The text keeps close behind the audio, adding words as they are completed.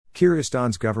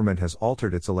Kyrgyzstan's government has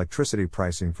altered its electricity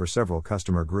pricing for several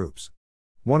customer groups.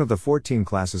 One of the 14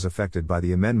 classes affected by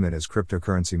the amendment is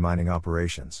cryptocurrency mining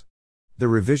operations. The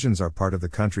revisions are part of the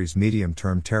country's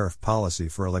medium-term tariff policy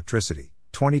for electricity,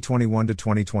 2021 to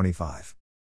 2025.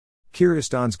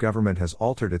 Kyrgyzstan's government has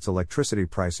altered its electricity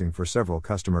pricing for several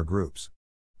customer groups.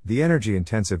 The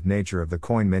energy-intensive nature of the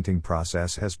coin minting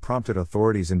process has prompted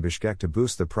authorities in Bishkek to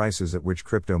boost the prices at which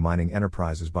crypto mining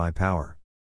enterprises buy power.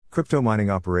 Crypto mining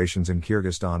operations in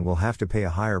Kyrgyzstan will have to pay a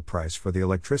higher price for the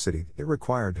electricity they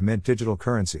require to mint digital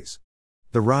currencies.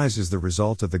 The rise is the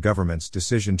result of the government's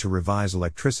decision to revise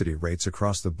electricity rates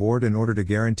across the board in order to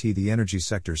guarantee the energy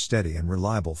sector's steady and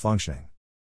reliable functioning.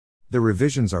 The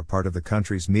revisions are part of the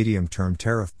country's medium-term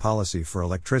tariff policy for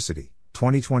electricity,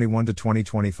 2021 to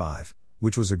 2025,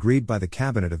 which was agreed by the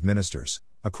Cabinet of Ministers,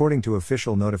 according to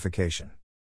official notification.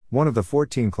 One of the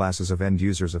 14 classes of end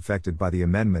users affected by the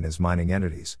amendment is mining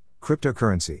entities,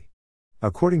 cryptocurrency.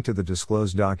 According to the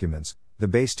disclosed documents, the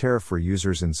base tariff for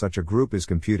users in such a group is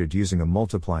computed using a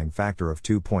multiplying factor of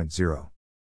 2.0.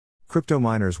 Crypto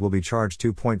miners will be charged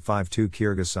 2.52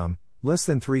 Kyrgyz less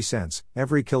than 3 cents,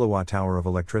 every kilowatt-hour of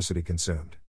electricity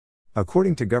consumed.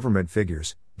 According to government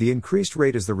figures, the increased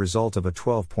rate is the result of a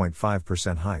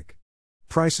 12.5% hike.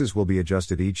 Prices will be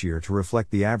adjusted each year to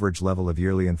reflect the average level of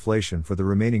yearly inflation for the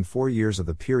remaining 4 years of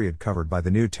the period covered by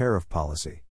the new tariff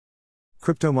policy.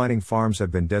 Crypto mining farms have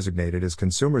been designated as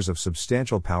consumers of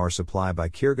substantial power supply by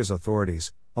Kyrgyz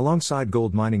authorities, alongside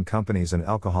gold mining companies and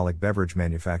alcoholic beverage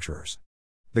manufacturers.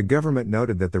 The government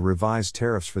noted that the revised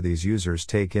tariffs for these users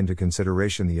take into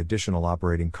consideration the additional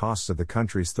operating costs of the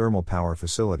country's thermal power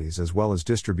facilities as well as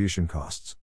distribution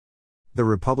costs. The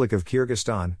Republic of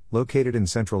Kyrgyzstan, located in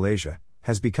Central Asia,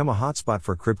 has become a hotspot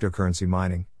for cryptocurrency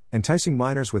mining, enticing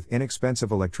miners with inexpensive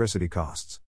electricity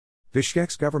costs.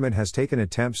 Bishkek's government has taken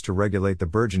attempts to regulate the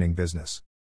burgeoning business.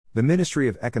 The Ministry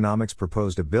of Economics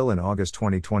proposed a bill in August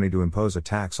 2020 to impose a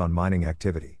tax on mining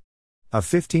activity. A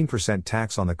 15%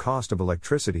 tax on the cost of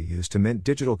electricity used to mint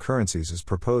digital currencies is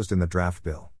proposed in the draft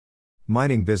bill.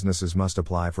 Mining businesses must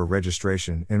apply for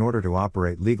registration in order to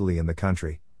operate legally in the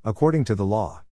country, according to the law.